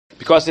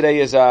Because today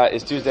is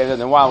Tuesday,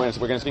 then we're going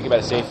to speak about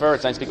a sefer.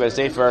 It's nice to speak about a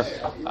sefer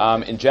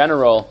in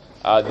general.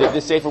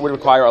 This sefer would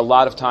require a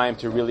lot of time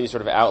to really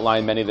sort of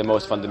outline many of the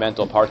most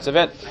fundamental parts of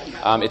it.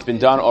 It's been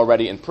done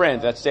already in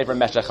print. That's sefer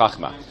Meshech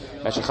Chochmah.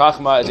 Meshech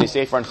Chochmah is a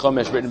sefer on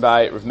Chumash written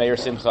by Rav Meir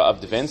Simcha of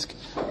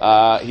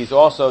Dvinsk. He's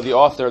also the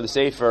author of the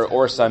sefer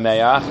Or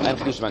Sameach and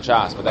Chedushim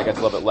Shas, but that gets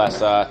a little bit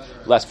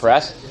less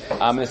press.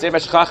 And the sefer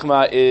Meshech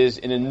Chochmah is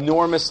an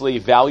enormously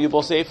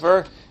valuable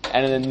sefer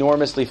and an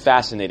enormously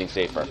fascinating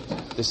sefer.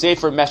 The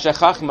sefer Meshech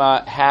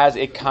Chochmah has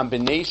a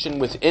combination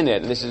within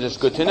it, and this is just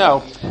good to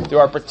know. There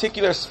are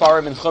particular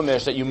Seforim in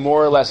Chumash that you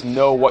more or less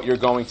know what you're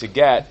going to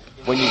get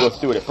when you go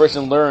through it. If a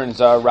person learns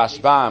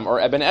Rashbam or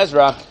Eben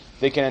Ezra,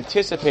 they can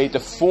anticipate the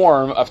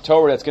form of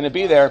Torah that's going to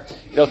be there.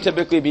 It'll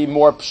typically be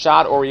more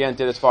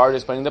pshat-oriented as far as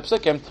explaining the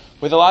psukim.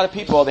 With a lot of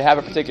people, they have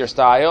a particular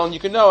style, and you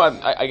can know,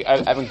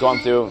 I haven't gone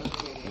through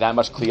that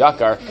much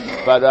kliyakar,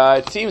 but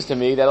it seems to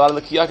me that a lot of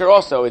the kliyakar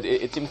also,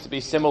 it seems to be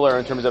similar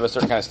in terms of a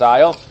certain kind of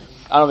style.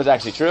 I don't know if it's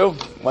actually true.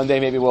 One day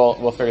maybe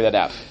we'll figure that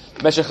out.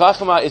 Meshech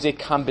Chochmah is a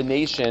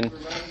combination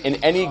in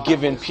any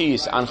given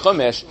piece on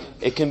Chumash.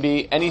 It can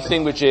be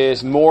anything which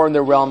is more in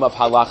the realm of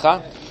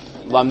halacha,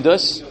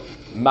 lamdus,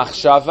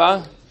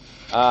 machshava,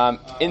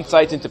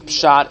 insights into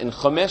pshat in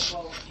Chumash.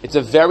 It's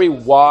a very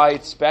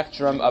wide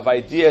spectrum of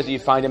ideas that you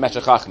find in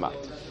Meshech Chochmah.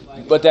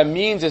 What that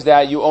means is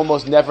that you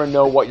almost never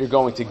know what you're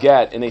going to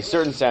get in a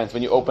certain sense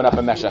when you open up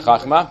a Meshech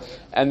Chochmah.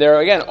 And there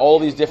are, again, all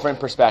these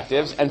different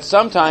perspectives. And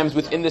sometimes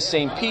within the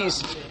same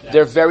piece,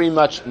 they're very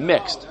much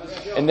mixed.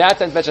 In that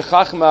sense, Meshech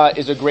Chochmah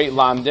is a great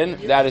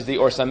lamdin. That is the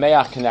Or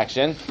Sameach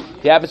connection.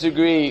 He happens to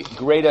agree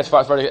great as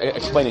far as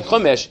explaining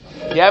Chumash.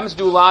 He happens to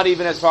do a lot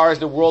even as far as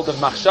the world of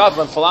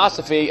Machshava and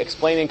philosophy,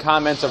 explaining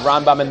comments of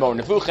Rambam and Mor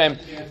Nevuchim,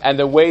 and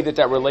the way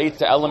that relates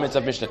to elements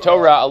of Mishnah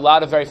Torah, a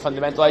lot of very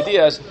fundamental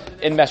ideas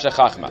in Meshech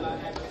Chochmah.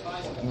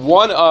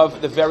 One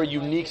of the very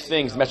unique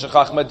things Meshech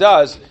Chochmah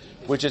does,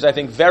 which is, I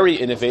think, very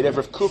innovative,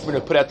 Rav Kufrin, who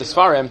put out the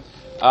Seforim,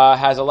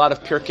 has a lot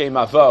of Pirkei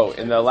Mavo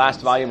in the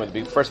last volume, or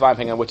the first volume,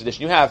 depending on which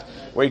edition you have,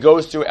 where he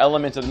goes through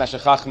elements of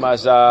Meshech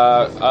Chochmah's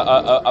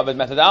of his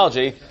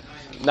methodology.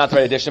 Not the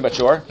right edition, but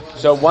sure.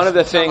 So one of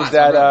the things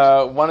that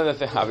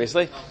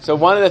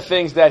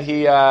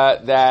he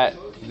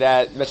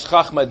that Meshech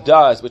Chochmah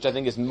does, which I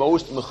think is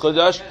most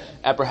mechudash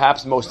and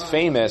perhaps most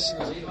famous,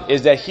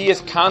 is that he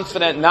is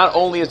confident not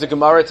only as the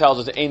Gemara tells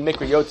us, Ein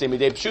Mikra Yotzei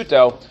Midei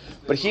Pshuto,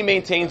 but he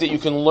maintains that you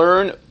can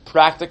learn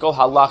practical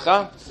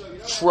halacha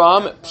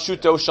from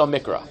Pshuto Shel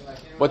Mikra.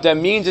 What that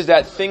means is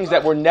that things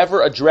that were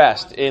never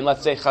addressed in,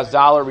 let's say,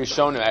 Chazal or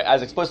Rishonim,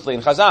 as explicitly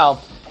in Chazal,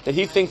 that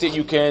he thinks that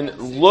you can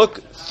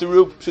look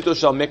through Pshuto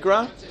Shel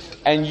Mikra,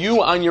 and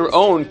you on your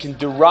own can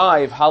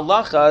derive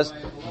halachas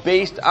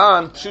based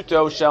on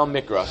Pshuto Shel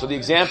Mikra. So the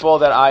example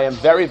that I am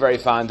very, very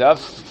fond of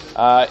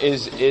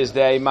is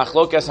the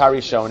Machlokes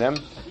Harishonim.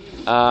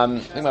 I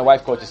think my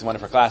wife quotes this in one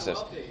of her classes.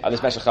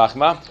 This Meshech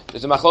Chochmah.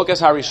 There's a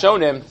Machlokes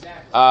Harishonim.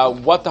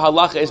 What the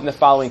halacha is in the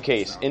following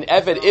case: an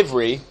Eved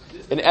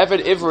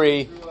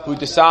Ivri who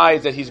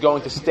decides that he's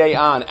going to stay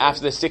on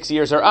after the 6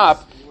 years are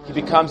up, he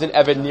becomes an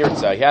Eved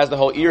Nirtza. He has the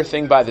whole ear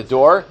thing by the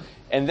door,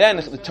 and then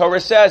the Torah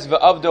says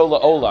V'avdo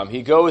la'olam.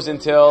 He goes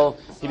until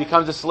he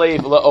becomes a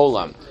slave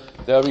la'olam.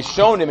 The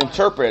Rishonim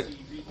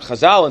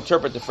Chazal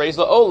interpret the phrase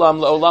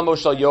la'olamo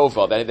shel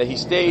yovel, that he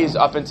stays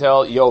up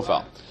until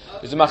yovel.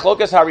 There's a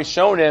Machlokas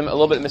Harishonim, a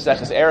little bit in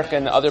Meseches Erech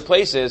and other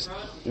places.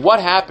 What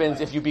happens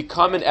if you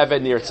become an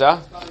Eved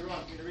Nirtza,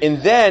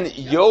 and then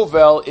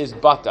yovel is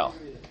batal?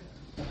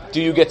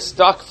 Do you get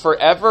stuck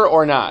forever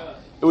or not?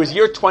 It was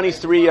year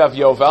 23 of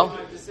yovel,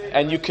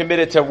 and you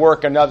committed to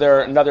work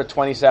another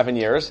 27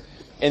 years.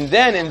 And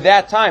then in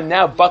that time,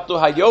 now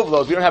batlu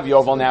hayovlo, we don't have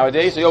yovel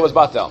nowadays, so yovel is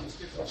batal.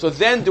 So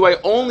then do I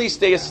only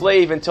stay a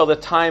slave until the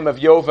time of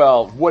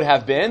yovel would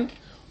have been?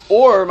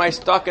 Or am I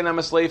stuck and I'm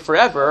a slave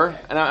forever,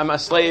 and I'm a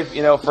slave,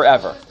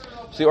 forever?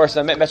 So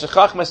Meshech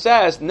Chochmah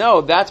says,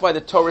 no, that's why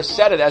the Torah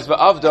said it as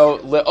va'avdo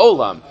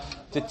le'olam,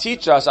 to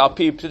teach us, al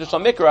pi Pshuto Shel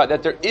Mikra,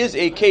 that there is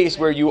a case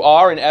where you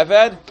are an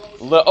Eved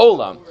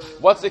le'olam.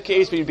 What's the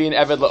case when you be an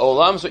Eved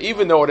le'olam? So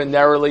even though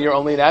ordinarily you're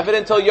only an Eved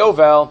until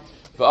yovel,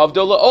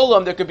 va'avdo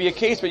le'olam, there could be a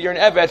case where you're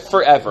an Eved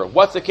forever.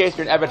 What's the case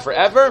where you're an Eved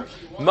forever?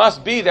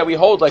 Must be that we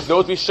hold like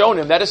those we've shown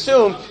him that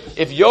assume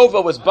if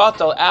yovel was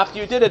batal after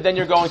you did it, then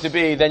you're going to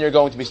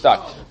be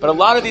stuck. But a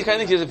lot of these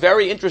kind of things is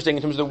very interesting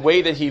in terms of the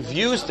way that he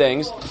views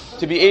things,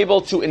 to be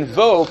able to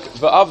invoke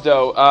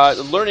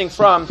va'avdo, learning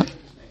from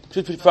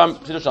Pshuto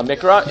Shel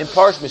Mikra. In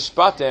Parsh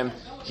Mishpatim,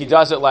 he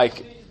does it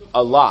like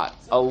a lot.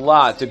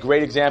 It's a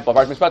great example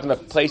of Parsh Mishpatim,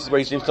 of places where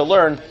he seems to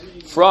learn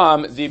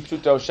from the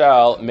Pshuto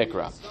Shel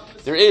Mikra.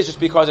 There is, just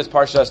because it's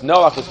Parshas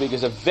Noach this week,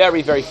 is a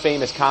very, very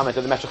famous comment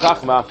of the Meshech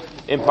Chochmah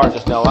in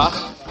Parshas Noach.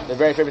 There are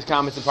very famous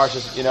comments in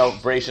Parshas,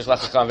 Bereishis, Lech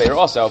Lecha, Vayir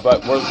also,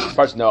 but we're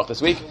Parshas Noach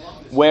this week,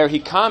 where he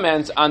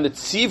comments on the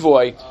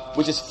tzivoy,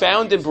 which is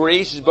found in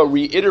Bereishis but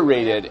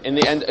reiterated in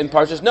the end in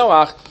Parshas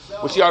Noach,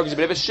 which he argues is a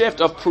bit of a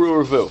shift of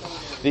Puru Revu.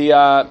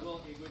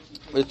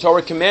 The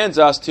Torah commands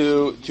us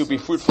to be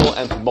fruitful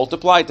and to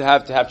multiply, to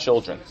have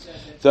children.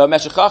 The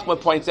Meshech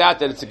Chochmah points out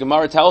that the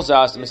Gemara tells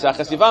us, in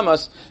Mesechus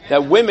Yevamos,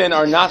 that women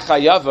are not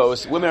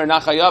chayavos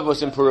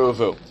in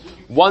Peruvu.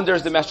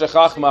 Wonders the Meshech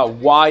Chochmah,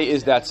 why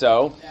is that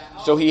so?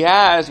 So he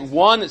has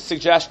one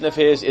suggestion of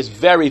his is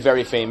very,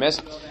 very famous.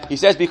 He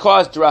says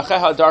because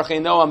Dracheha Darchei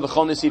Noam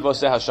V'chol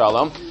Nesivoseh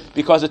Shalom,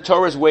 because the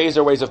Torah's ways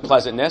are ways of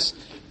pleasantness.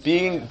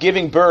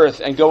 Giving birth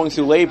and going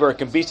through labor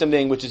can be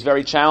something which is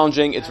very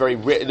challenging.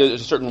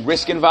 There's a certain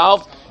risk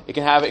involved. It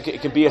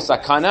can be a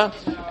sakana,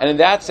 and in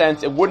that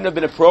sense, it wouldn't have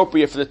been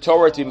appropriate for the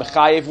Torah to be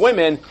mechayev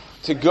women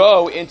to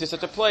go into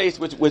such a place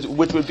which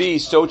would be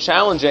so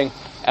challenging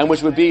and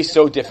which would be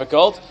so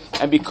difficult.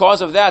 And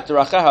because of that,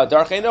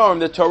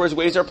 the Torah's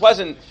ways are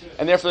pleasant,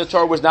 and therefore the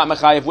Torah was not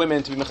mechayev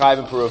women to be mechayev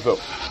in Peruvu.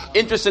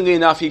 Interestingly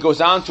enough, he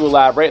goes on to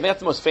elaborate, and that's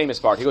the most famous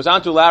part. He goes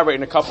on to elaborate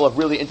in a couple of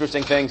really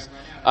interesting things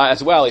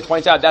as well. He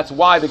points out that's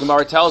why the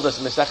Gemara tells us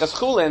in Meseches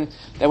Chulin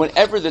that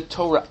whenever the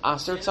Torah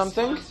asserts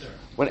something,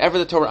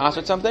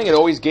 it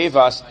always gave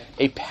us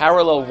a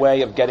parallel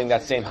way of getting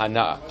that same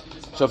hana.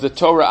 So if the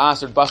Torah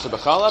asked basar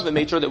b'chalav, it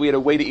made sure that we had a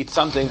way to eat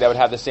something that would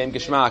have the same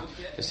geshmak,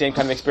 the same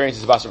kind of experience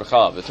as basar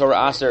b'chalav. The Torah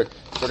asked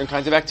certain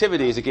kinds of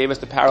activities. It gave us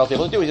the parallel to be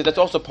able to do. He said that's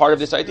also part of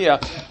this idea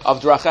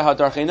of dracheha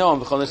darchei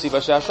noam v'chol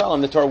nesiv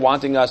shalom. The Torah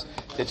wanting us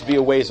to be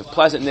a ways of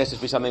pleasantness, to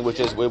be something which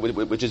is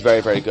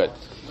very, very good.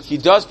 He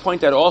does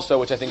point out also,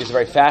 which I think is a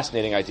very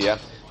fascinating idea,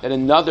 that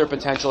another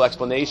potential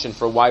explanation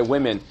for why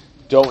women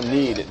don't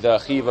need the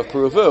chiv of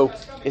Peruvu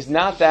is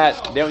not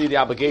that they don't need the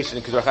obligation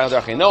because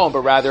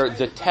but rather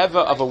the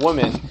teva of a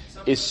woman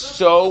is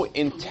so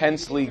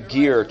intensely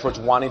geared towards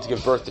wanting to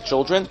give birth to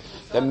children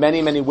that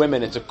many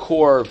women, it's a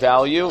core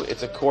value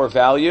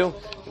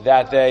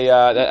that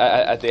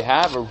they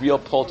have a real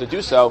pull to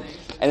do so.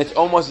 And it's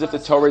almost as if the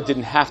Torah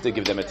didn't have to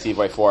give them a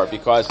tzivay for it,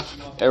 because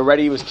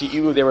already it was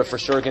ki'ilu, they were for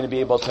sure going to be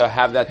able to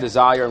have that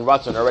desire and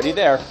ratzon already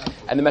there.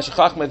 And the Meshech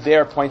Chochmah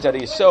there points out a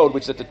yisod,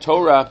 which is that the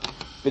Torah,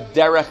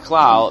 b'derech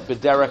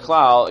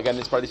klal, again,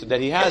 this part that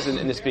he has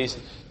in this piece,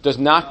 does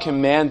not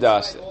command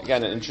us,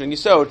 again, an interesting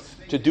yisod,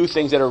 to do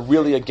things that are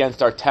really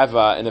against our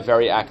teva in a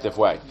very active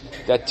way.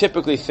 That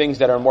typically things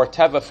that are more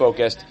teva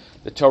focused,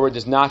 the Torah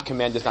does not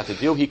command us not to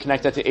do. He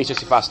connected that to Eshes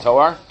Sifas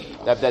Toar,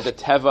 that the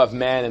teva of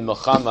man in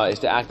Milchama is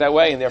to act that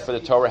way, and therefore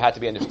the Torah had to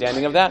be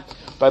understanding of that.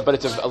 But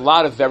it's a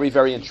lot of very,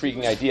 very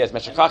intriguing ideas.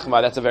 Meshech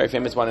Chochmah, that's a very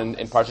famous one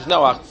in Parshas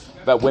Noach,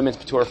 about women's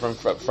patur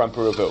from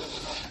Peruvu.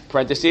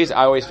 Parentheses,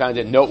 I always found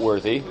it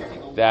noteworthy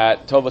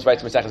that Tovos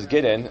writes Maseches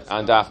Gittin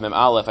on Daf Mem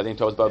Aleph, I think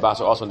Tovos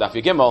Babas also on Daf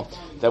Yigimel,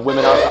 that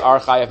women are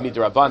chayav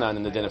midrabanan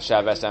in the din of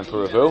Shavuos and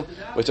Peruvu,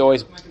 which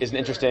always is an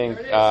interesting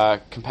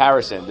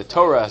comparison. The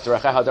Torah,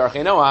 Daracheha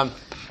Darchei Noam,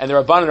 and the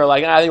Rabbanan are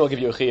like, I think we'll give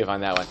you a chiyuv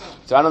on that one.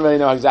 So I don't really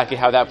know exactly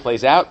how that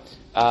plays out,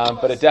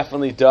 but it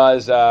definitely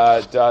does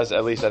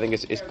at least I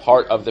think is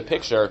part of the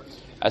picture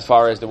as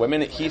far as the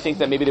women. He thinks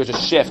that maybe there's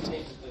a shift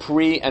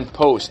pre and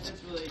post.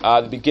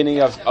 The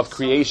beginning of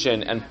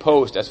creation and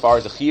post as far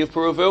as the Chiyuv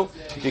Peruvu,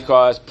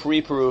 because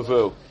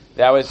pre-Peruvu,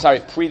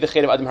 pre the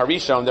Chet of Adam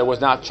Harishon, there was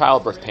not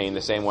childbirth pain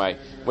the same way.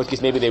 In which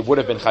case maybe they would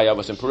have been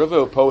Chayavos in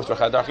Peruvu, post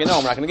Rachad Darchei Noam,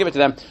 we're not going to give it to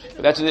them.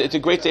 But it's a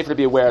great sefer to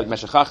be aware of.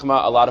 Meshech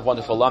Chochmah, a lot of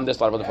wonderful lumdus,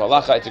 a lot of wonderful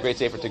halacha. It's a great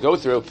sefer to go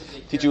through,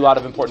 teach you a lot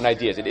of important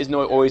ideas. It isn't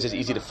always as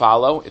easy to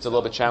follow. It's a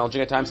little bit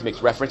challenging at times. He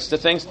makes references to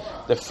things.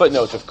 The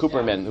footnotes of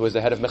Cooperman, who is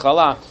the head of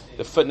Mechala,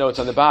 the footnotes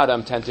on the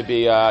bottom tend to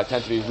be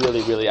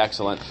really, really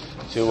excellent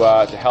to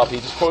help. He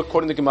just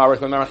quoting the Gemara,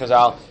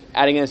 Chazal,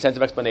 adding in a sense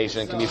of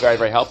explanation can be very,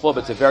 very helpful, but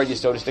it's a very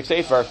yesodistic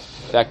sefer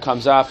that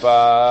comes up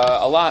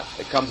a lot.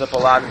 It comes up a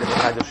lot in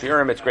different kinds of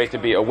shiurim. It's great to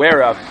be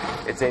aware of.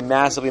 It's a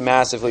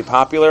massively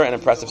popular and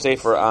impressive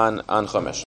sefer on Chumash.